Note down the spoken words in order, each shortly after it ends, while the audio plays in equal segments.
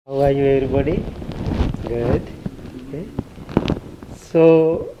How are you, everybody? Good. Okay.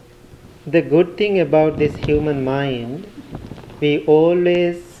 So, the good thing about this human mind,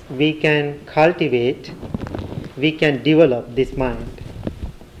 we can cultivate, we can develop this mind.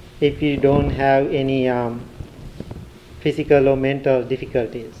 If you don't have any physical or mental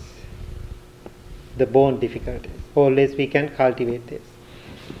difficulties, the born difficulties, always we can cultivate this.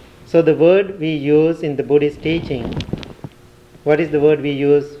 So, the word we use in the Buddhist teaching, what is the word we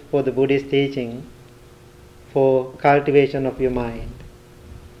use for the Buddhist teaching for cultivation of your mind?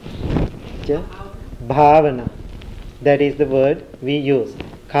 Bhavana. That is the word we use.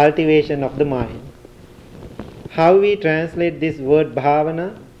 Cultivation of the mind. How we translate this word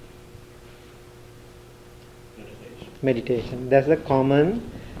bhavana? Meditation. That's the common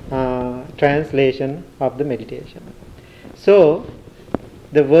translation of the meditation. So,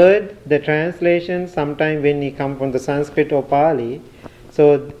 the translation, sometimes when we come from the Sanskrit or Pali,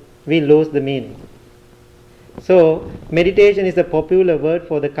 so we lose the meaning. So, meditation is a popular word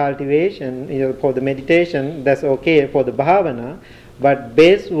for the cultivation, for the meditation, that's okay for the bhavana, but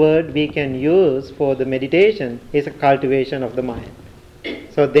best word we can use for the meditation is a cultivation of the mind.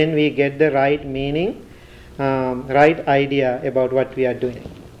 So then we get the right meaning, right idea about what we are doing.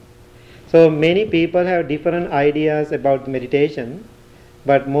 So many people have different ideas about meditation,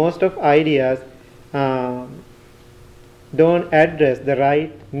 but most of ideas don't address the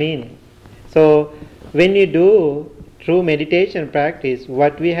right meaning. So when you do true meditation practice,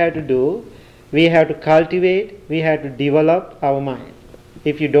 what we have to do, we have to cultivate, we have to develop our mind.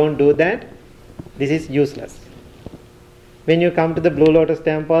 If you don't do that, this is useless. When you come to the Blue Lotus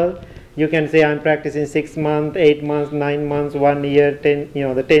Temple, you can say, I'm practicing 6 months, 8 months, 9 months, 1 year, 10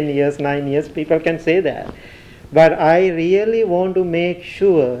 years, 9 years, people can say that. But I really want to make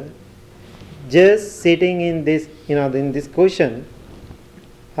sure, just sitting in this, in this cushion,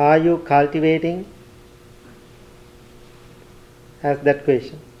 are you cultivating? Ask that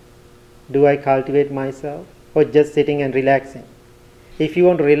question. Do I cultivate myself, or just sitting and relaxing? If you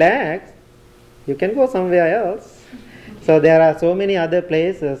want to relax, you can go somewhere else. So there are so many other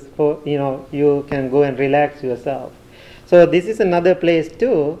places for you can go and relax yourself. So this is another place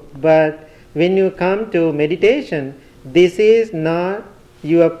too, but when you come to meditation, this is not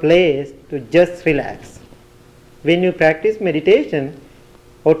your place to just relax. When you practice meditation,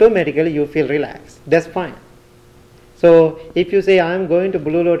 automatically you feel relaxed. That's fine. So if you say, I'm going to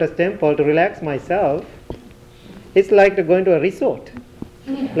Blue Lotus Temple to relax myself, it's like going to a resort,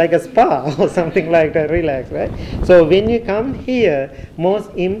 like a spa or something like that, relax, right? So when you come here, most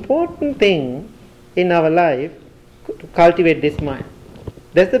important thing in our life, to cultivate this mind.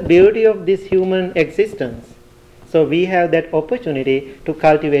 That's the beauty of this human existence. So we have that opportunity to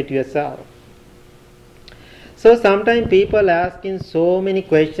cultivate yourself. So sometimes people asking so many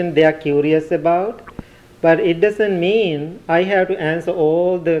questions they are curious about, but it doesn't mean I have to answer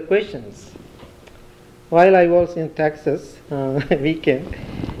all the questions. While I was in Texas weekend,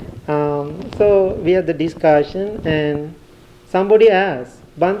 so we had the discussion and somebody asked,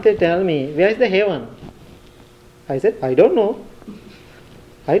 Bhante, tell me, where is the heaven? I said, I don't know.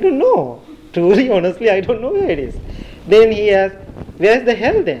 I don't know. Truly, honestly, I don't know where it is. Then he asked, where is the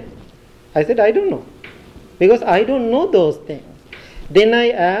hell then? I said, I don't know. Because I don't know those things. Then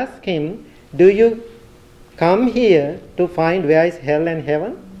I asked him, do you come here to find where is hell and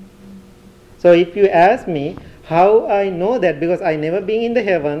heaven? So if you ask me how I know that, because I never been in the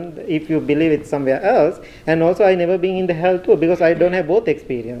heaven, if you believe it's somewhere else, and also I never been in the hell too, because I don't have both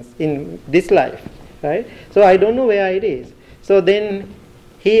experience in this life, right? So I don't know where it is. So then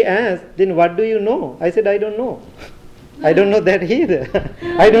he asked, then what do you know? I said, I don't know. I don't know that either.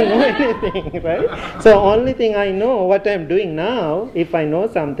 I don't know anything, right? So only thing I know, what I'm doing now, if I know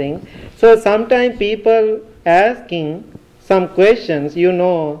something. So sometimes people asking some questions,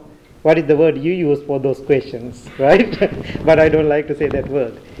 what is the word you use for those questions, right? But I don't like to say that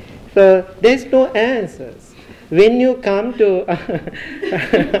word. So there's no answers. When you come to,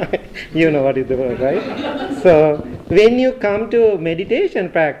 you know what is the word, right? So when you come to meditation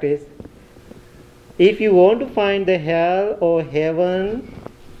practice, if you want to find the hell or heaven,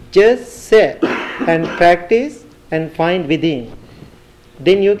 just sit and practice and find within.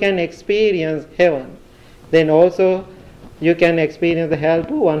 Then you can experience heaven. Then also you can experience the hell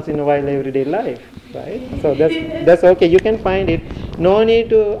too once in a while, everyday life, right? So that's okay. You can find it. No need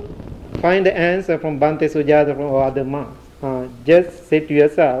to find the answer from Bhante Sujata or other monks. Just sit to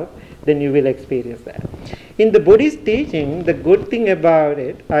yourself, then you will experience that. In the Buddhist teaching, the good thing about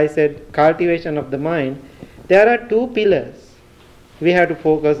it, I said cultivation of the mind, there are 2 pillars we have to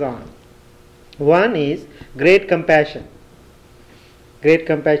focus on. One is great compassion. great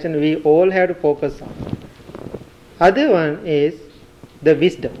compassion we all have to focus on. Other one is the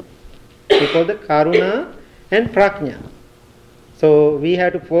wisdom. We call the karuna and prajna. So we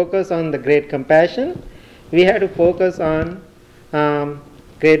have to focus on the great compassion. We have to focus on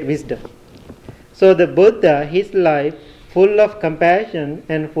great wisdom. So the Buddha, his life full of compassion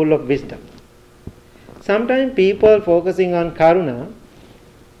and full of wisdom. Sometimes people focusing on karuna,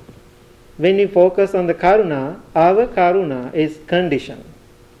 when we focus on the karuna, our karuna is conditioned.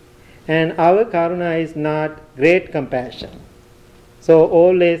 And our karuna is not great compassion. So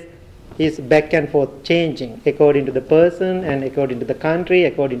always is back and forth changing according to the person and according to the country,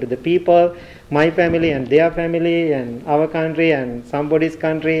 according to the people, my family and their family and our country and somebody's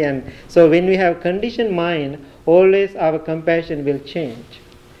country. And so when we have conditioned mind, always our compassion will change.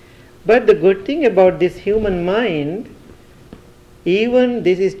 But the good thing about this human mind, even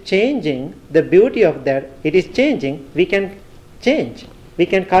this is changing, the beauty of that, it is changing, we can change, we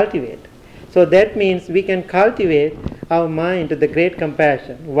can cultivate. So that means we can cultivate our mind to the great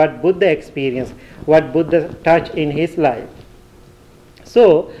compassion, what Buddha experienced, what Buddha touched in his life.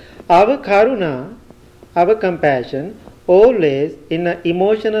 So our karuna, our compassion, always in an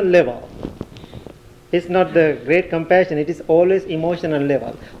emotional level. It's not the great compassion, it is always emotional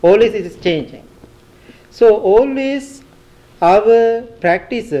level. Always it is changing. So always our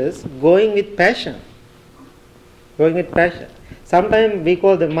practices going with passion. Going with passion. Sometimes we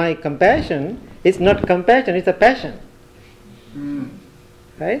call my compassion, it's not compassion, it's a passion.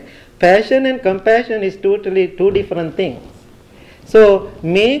 Right? Passion and compassion is totally two different things. So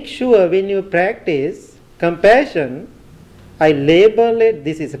make sure when you practice compassion, I label it,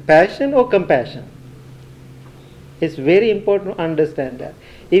 this is passion or compassion. It's very important to understand that.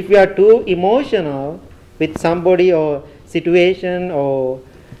 If you are too emotional with somebody or situation or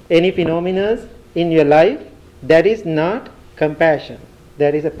any phenomena in your life, that is not compassion,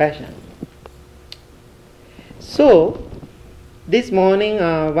 that is a passion. So this morning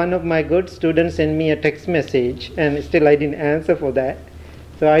one of my good students sent me a text message, and still I didn't answer for that,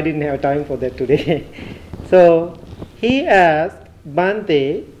 so I didn't have time for that today. So he asked,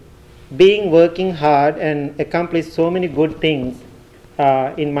 Bhante, being working hard and accomplish so many good things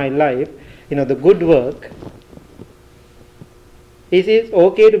in my life, the good work, is it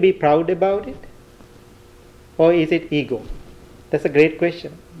okay to be proud about it? Or is it ego? That's a great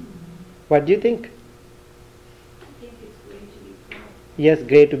question. What do you think? I think it's great to be proud. Yes,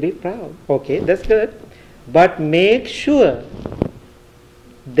 great to be proud. Okay, that's good. But make sure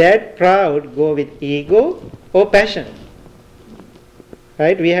that proud go with ego or passion.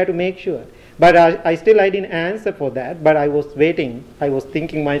 Right? We have to make sure. But I didn't answer for that, but I was waiting. I was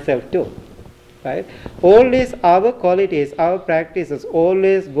thinking myself too. Right? Always our qualities, our practices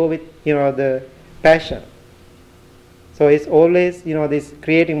always go with, the passion. So it's always, this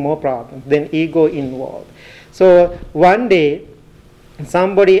creating more problems than ego involved. So one day,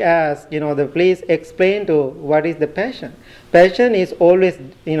 somebody asked, please explain to what is the passion. Passion is always,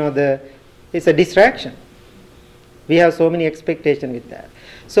 it's a distraction. We have so many expectations with that.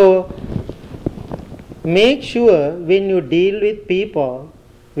 So make sure when you deal with people,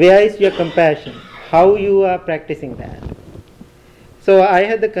 where is your compassion? How you are practicing that? So I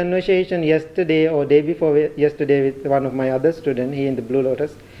had the conversation yesterday or day before yesterday with one of my other students here in the Blue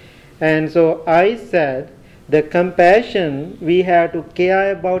Lotus. And so I said, the compassion, we have to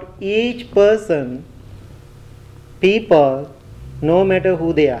care about each person, people, no matter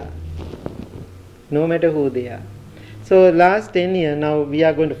who they are. No matter who they are. So last 10 years, now we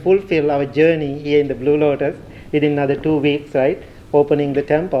are going to fulfill our journey here in the Blue Lotus within another 2 weeks, right? Opening the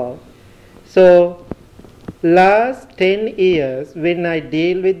temple. So last 10 years, when I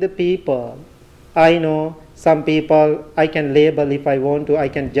deal with the people, I know some people I can label if I want to. I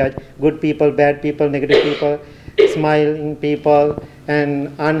can judge good people, bad people, negative people, smiling people,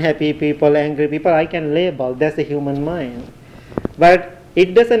 and unhappy people, angry people. I can label. That's the human mind. But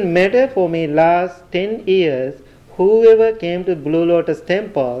it doesn't matter for me last 10 years, whoever came to Blue Lotus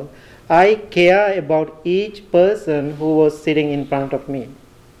Temple, I care about each person who was sitting in front of me.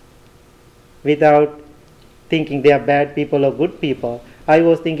 Without thinking they are bad people or good people, I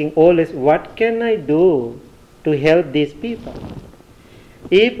was thinking always, what can I do to help these people?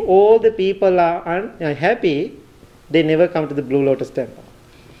 If all the people are unhappy, they never come to the Blue Lotus Temple.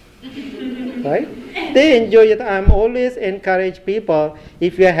 Right? They enjoy it. I'm always encourage people,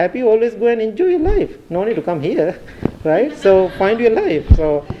 if you are happy, always go and enjoy your life. No need to come here. Right? So find your life.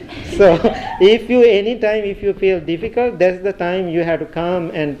 So if you feel difficult, that's the time you have to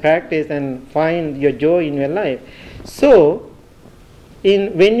come and practice and find your joy in your life. So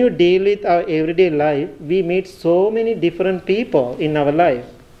when you deal with our everyday life, we meet so many different people in our life.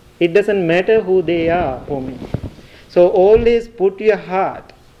 It doesn't matter who they are for me. So always put your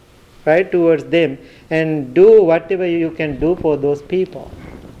heart right towards them and do whatever you can do for those people.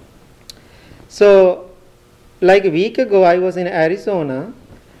 So like a week ago, I was in Arizona.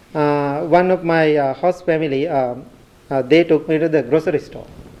 One of my host family, they took me to the grocery store.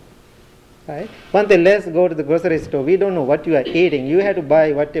 Right? One day, let's go to the grocery store. We don't know what you are eating. You have to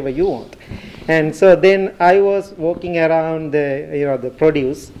buy whatever you want. And so then I was walking around the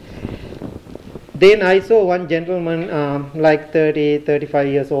produce. Then I saw one gentleman, like 30, 35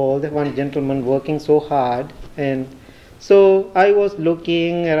 years old, one gentleman working so hard. And so I was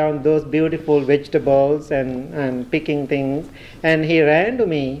looking around those beautiful vegetables and picking things. And he ran to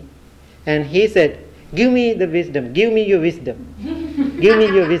me and he said, "Give me the wisdom. Give me your wisdom. Give me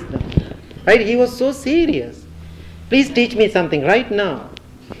your wisdom." Right? He was so serious. "Please teach me something right now."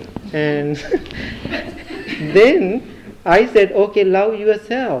 And then I said, "Okay, love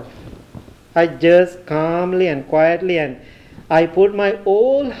yourself." I just calmly and quietly, and I put my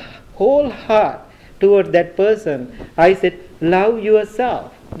whole heart towards that person. I said, "Love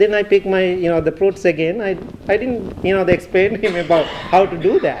yourself." Then I picked my, the fruits again. I didn't, explain to him about how to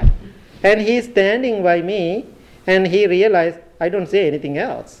do that. And he's standing by me, and he realized I don't say anything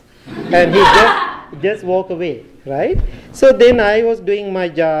else. And he just walk away, right? So then I was doing my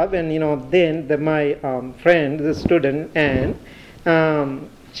job, and then my friend, the student, and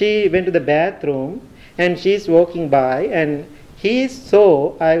she went to the bathroom, and she's walking by, and he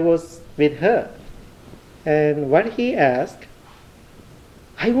saw I was with her. And what he asked,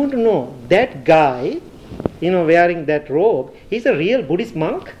 "I want to know, that guy, wearing that robe, he's a real Buddhist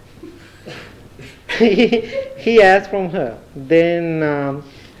monk?" he asked from her. Then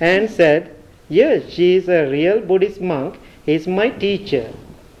and said, "Yes, she is a real Buddhist monk. He's my teacher.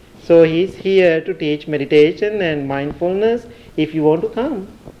 So he's here to teach meditation and mindfulness. If you want to come,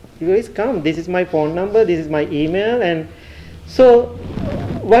 you guys come. This is my phone number, this is my email." And so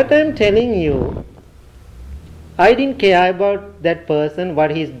what I'm telling you, I didn't care about that person, what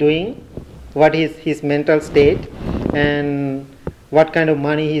he's doing, what is his mental state, and what kind of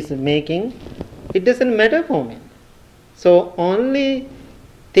money he's making. It doesn't matter for me. So only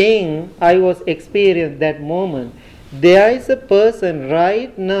thing I was experiencing that moment, there is a person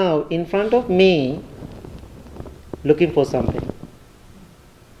right now in front of me looking for something.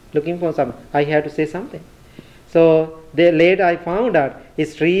 I had to say something. So later I found out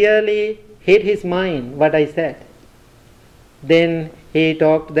it's really hit his mind what I said. Then he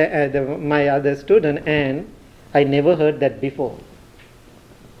talked to my other student, and I never heard that before.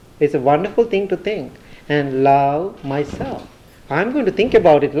 It's a wonderful thing to think and love myself. I'm going to think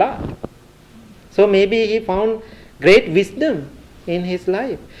about it a lot. So maybe he found great wisdom in his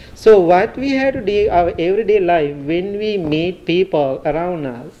life. So what we have to do our everyday life, when we meet people around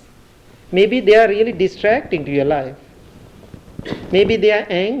us, maybe they are really distracting to your life. Maybe they are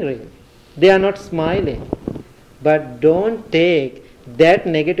angry. They are not smiling. But don't take that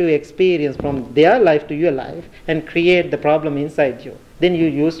negative experience from their life to your life and create the problem inside you. Then you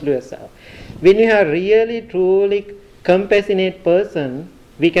use yourself. When you are really, truly compassionate person,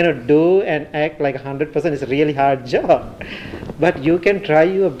 we cannot do and act like 100%. It's a really hard job. But you can try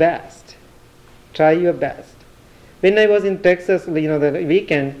your best. Try your best. When I was in Texas, the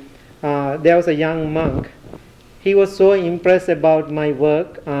weekend, there was a young monk. He was so impressed about my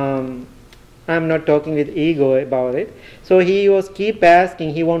work. I'm not talking with ego about it. So he was keep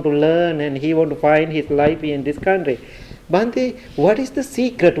asking, he want to learn and he want to find his life in this country. Bhante, what is the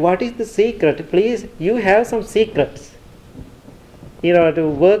secret? What is the secret? Please, you have some secrets, to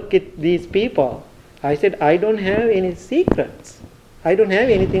work with these people. I said, I don't have any secrets. I don't have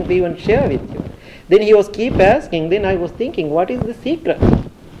anything to even share with you. Then he was keep asking. Then I was thinking, what is the secret?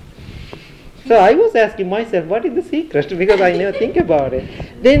 So I was asking myself, what is the secret? Because I never think about it.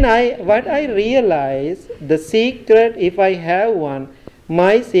 Then what I realized, the secret, if I have one,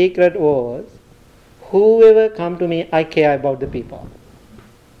 my secret was, whoever come to me, I care about the people.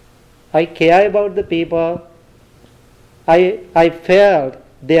 I care about the people. I felt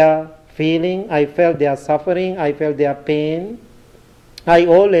their feeling, I felt their suffering, I felt their pain. I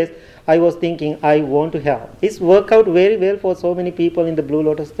was thinking, I want to help. It's worked out very well for so many people in the Blue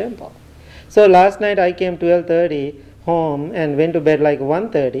Lotus Temple. So last night I came 12:30 home and went to bed like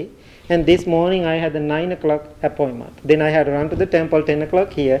 1:30. And this morning I had the 9 o'clock appointment. Then I had to run to the temple 10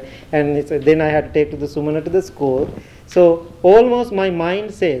 o'clock here. And then I had to take to the Sumana to the school. So almost my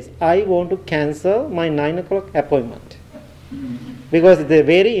mind says, I want to cancel my 9 o'clock appointment. Because it's a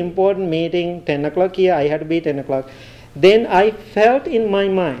very important meeting, 10 o'clock here, I had to be 10 o'clock. then I felt in my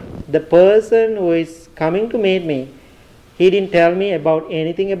mind, the person who is coming to meet me, he didn't tell me about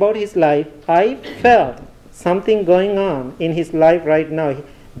anything about his life. I felt something going on in his life right now.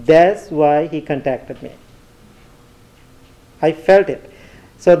 That's why he contacted me. I felt it.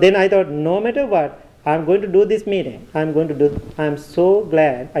 So then I thought, no matter what, I'm going to do this meeting. I'm so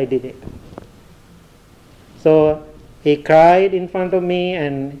glad I did it. So he cried in front of me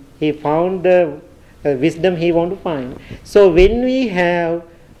and he found the wisdom he wanted to find. So when we have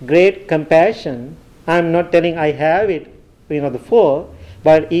great compassion, I'm not telling I have it, the full,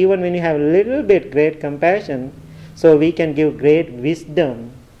 but even when you have a little bit great compassion, so we can give great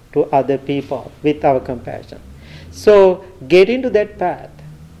wisdom to other people with our compassion. So get into that path.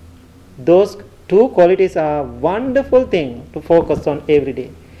 Those two qualities are wonderful thing to focus on every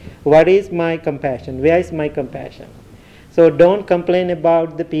day. What is my compassion? Where is my compassion? So don't complain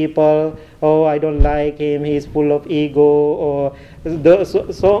about the people, oh, I don't like him, he's full of ego, or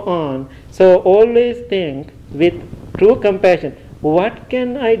so on. So always think with true compassion, what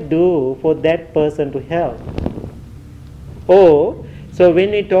can I do for that person to help? Oh, so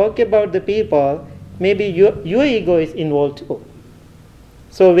when we talk about the people, maybe your ego is involved too.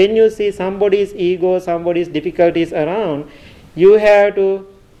 So when you see somebody's ego, somebody's difficulties around, you have to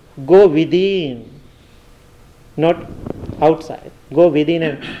go within, not outside. Go within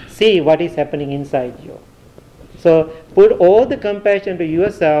and see what is happening inside you. So put all the compassion to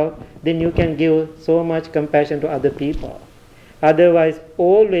yourself, then you can give so much compassion to other people. Otherwise,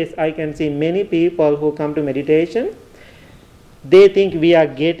 always I can see many people who come to meditation, they think we are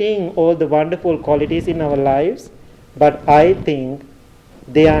getting all the wonderful qualities in our lives, but I think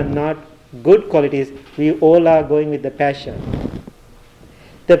they are not good qualities. We all are going with the passion.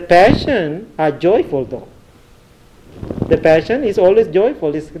 The passion are joyful though. The passion is always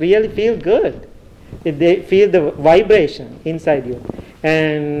joyful. It really feels good. They feel the vibration inside you.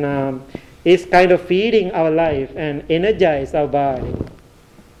 And it's kind of feeding our life and energize our body.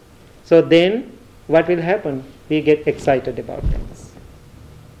 So then what will happen? We get excited about things.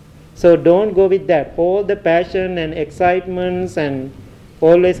 So don't go with that. All the passion and excitements and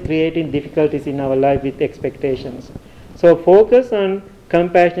always creating difficulties in our life with expectations. So focus on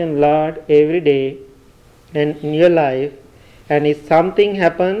compassion, Lord, every day and in your life. And if something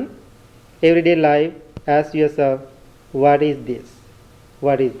happen, everyday life, ask yourself, what is this?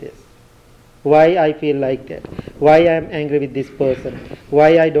 What is this? Why I feel like that? Why I am angry with this person?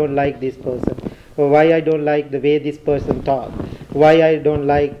 Why I don't like this person? Or why I don't like the way this person talks? Why I don't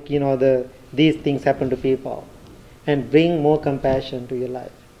like, these things happen to people? And bring more compassion to your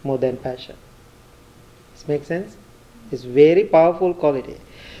life, more than passion. Does this make sense? It's very powerful quality.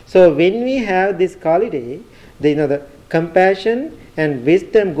 So when we have this quality, the compassion and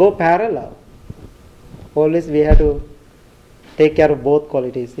wisdom go parallel. Always we have to take care of both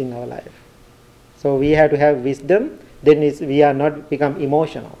qualities in our life. So we have to have wisdom, then we are not become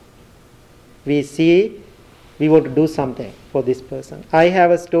emotional. We see we want to do something for this person. I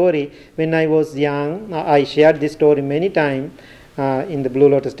have a story. When I was young, I shared this story many times in the Blue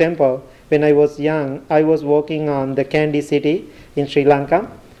Lotus Temple. When I was young, I was working on the Kandy city in Sri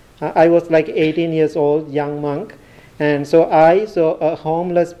Lanka. I was like 18 years old, young monk. And so I saw a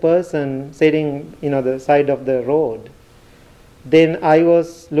homeless person sitting, the side of the road. Then I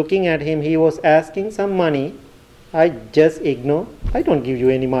was looking at him. He was asking some money. I just ignore. I don't give you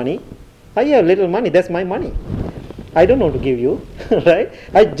any money. I have little money. That's my money. I don't want to give you, right?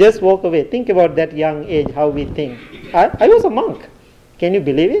 I just walk away. Think about that young age, how we think. I was a monk. Can you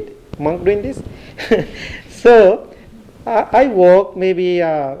believe it? Monk doing this? So I walked maybe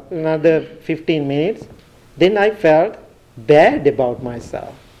another 15 minutes. Then I felt bad about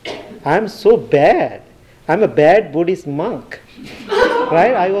myself. I'm so bad. I'm a bad Buddhist monk.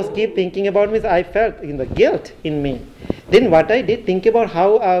 Right? I was keep thinking about me. I felt the guilt in me. Then what I did, think about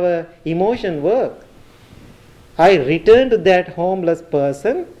how our emotion work. I returned to that homeless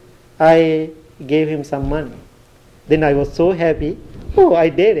person. I gave him some money. Then I was so happy. Oh, I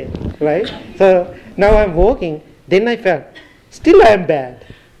did it. Right? So now I'm walking. Then I felt, still I am bad.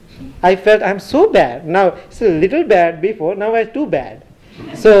 I felt I'm so bad. Now it's a little bad before. Now I'm too bad.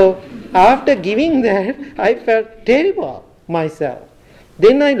 So after giving that, I felt terrible myself.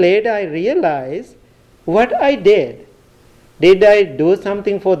 Then later I realized what I did. Did I do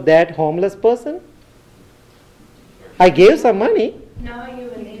something for that homeless person? I gave some money. No, you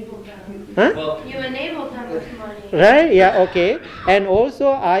enabled them. Huh? Well, You enabled them with money. Right? Yeah, okay. And also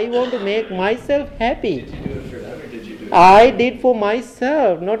I want to make myself happy. did you do it for them or did you do it? I did for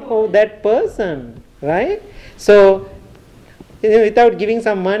myself, not for that person. Right? So Without giving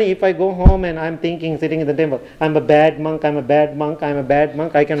some money, if I go home and I'm thinking, sitting in the temple, I'm a bad monk, I'm a bad monk, I'm a bad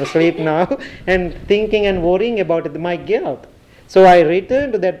monk, I can sleep now, and thinking and worrying about it, my guilt. So I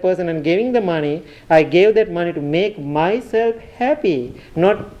returned to that person and giving the money, I gave that money to make myself happy,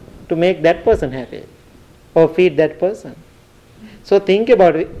 not to make that person happy or feed that person. So think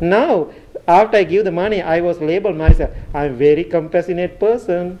about it. Now, after I give the money, I was labeled myself, I'm a very compassionate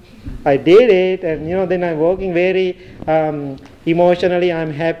person. I did it, and then I'm working very emotionally,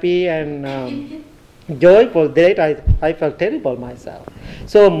 I'm happy and joyful. That I felt terrible myself.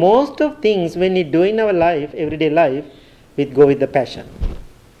 So most of things when we do in our life, everyday life, we go with the passion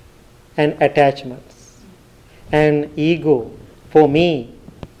and attachments and ego for me.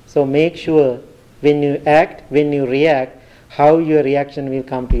 So make sure when you act, when you react, how your reaction will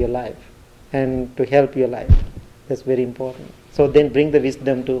come to your life and to help your life. That's very important. So then bring the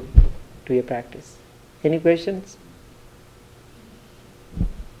wisdom to your practice. Any questions?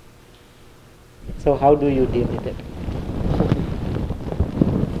 So how do you deal with it?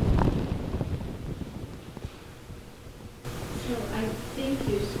 So I think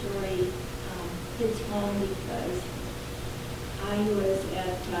your story hits home because I was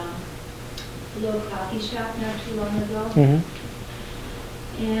at a little coffee shop not too long ago,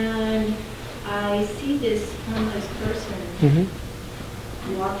 Mm-hmm. and I see this homeless person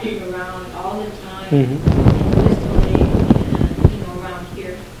Mm-hmm. walking around all the time Mm-hmm. in Bristol and around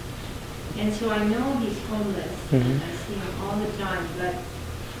here. And so I know he's homeless. Mhm. I see him all the time, but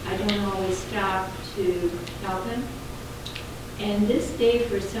I don't always stop to help him. And this day,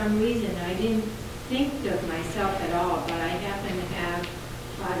 for some reason, I didn't think of myself at all, but I happened to have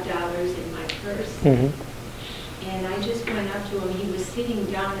 $5 in my purse. Mm-hmm. And I just went up to him. He was sitting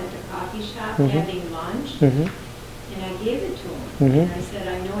down at the coffee shop Mhm. having lunch, Mm-hmm. and I gave it to him. Mhm. And I said,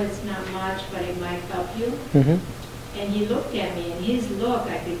 I know it's not much, but it might help you. Mm-hmm. And he looked at me, and his look,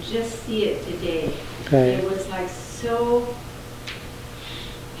 I could just see it today. Right. It was like so,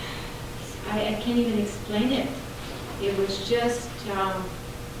 I can't even explain it. It was just,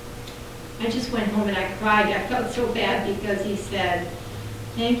 I just went home and I cried. I felt so bad because he said,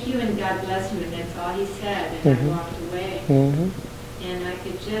 thank you and God bless you, and that's all he said, and Mhm. I walked away. Mm-hmm. And I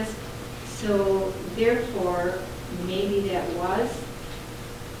could just, so therefore, maybe that was,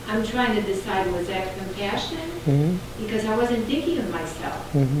 I'm trying to decide, was that compassion? Mm-hmm. Because I wasn't thinking of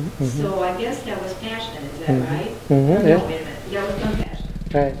myself. Mm-hmm. Mm-hmm. So I guess that was passion, is that Mhm. right? Mhm, Or no, yeah. wait a minute, that was compassion.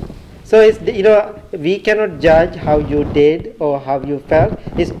 Right. So we cannot judge how you did or how you felt.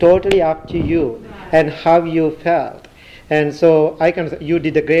 It's totally up to you and how you felt. And so I can say, you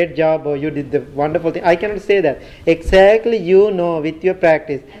did a great job or you did the wonderful thing. I cannot say that. Exactly, with your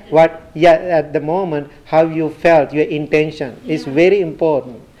practice, at the moment, how you felt, your intention is very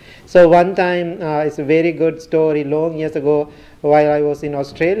important. So one time, it's a very good story, long years ago, while I was in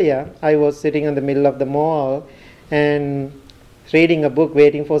Australia, I was sitting in the middle of the mall and reading a book,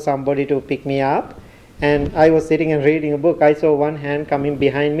 waiting for somebody to pick me up. And I was sitting and reading a book. I saw one hand coming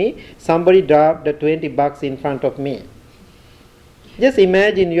behind me. Somebody dropped the $20 in front of me. Just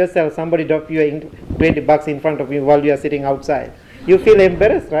imagine yourself, somebody dropped you $20 in front of you while you are sitting outside. You feel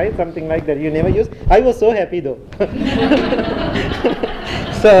embarrassed, right? Something like that. You never use. I was so happy though.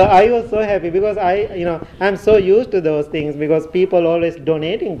 So I was so happy because I'm so used to those things because people always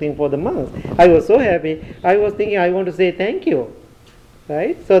donating things for the monks. I was so happy. I was thinking I want to say thank you,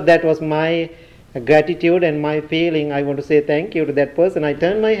 right? So that was my gratitude and my feeling. I want to say thank you to that person. I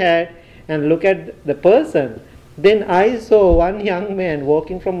turned my head and look at the person. Then I saw one young man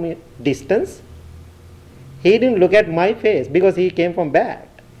walking from a distance. He didn't look at my face because he came from back.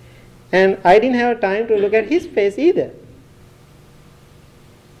 And I didn't have time to look at his face either.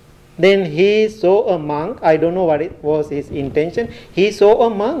 Then he saw a monk. I don't know what it was his intention. He saw a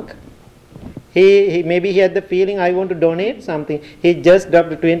monk. He maybe he had the feeling I want to donate something. He just dropped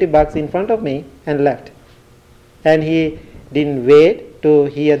the $20 in front of me and left. And he didn't wait to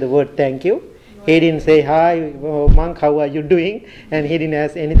hear the word thank you. He didn't say, hi, monk, how are you doing? And he didn't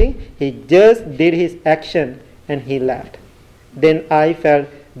ask anything. He just did his action and he left. Then I felt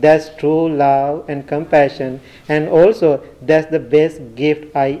that's true love and compassion, and also that's the best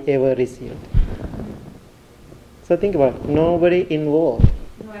gift I ever received. So think about it. Nobody involved.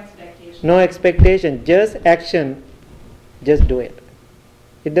 No expectation. No expectation, just action. Just do it.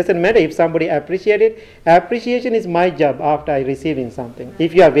 It doesn't matter if somebody appreciates it. Appreciation is my job after I receiving something.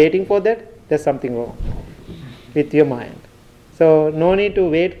 If you are waiting for that, there's something wrong with your mind. So no need to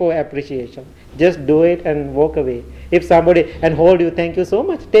wait for appreciation. Just do it and walk away. If somebody and hold you, thank you so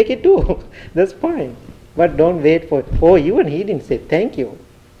much, take it too. That's fine. But don't wait for it. Oh, even he didn't say thank you.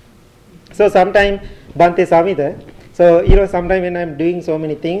 So sometime Bhante Samhita, So, sometimes when I'm doing so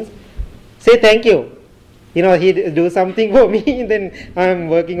many things, say thank you. He do something for me, then I'm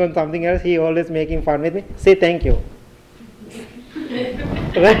working on something else, he always making fun with me. Say thank you.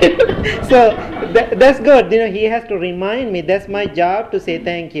 Right? So that's good. He has to remind me that's my job to say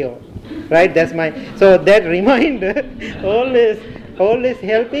thank you. Right? So that reminder always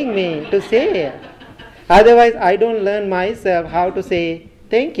helping me to say. Otherwise, I don't learn myself how to say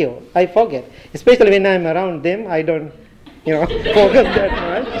thank you. I forget. Especially when I'm around them, I don't, focus that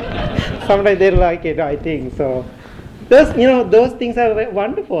much. Sometimes they like it, I think. So those things are very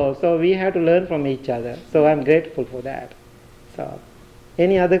wonderful. So we have to learn from each other. So I'm grateful for that. So,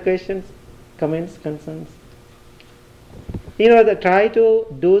 any other questions, comments, concerns? Try to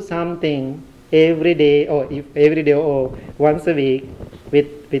do something every day or once a week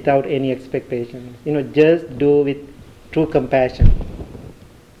without any expectations. Just do with true compassion.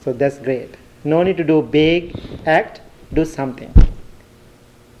 So that's great. No need to do big act, do something.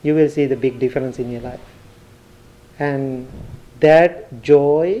 You will see the big difference in your life. And that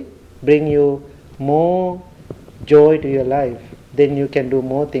joy bring you more joy to your life. Then you can do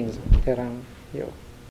more things around you.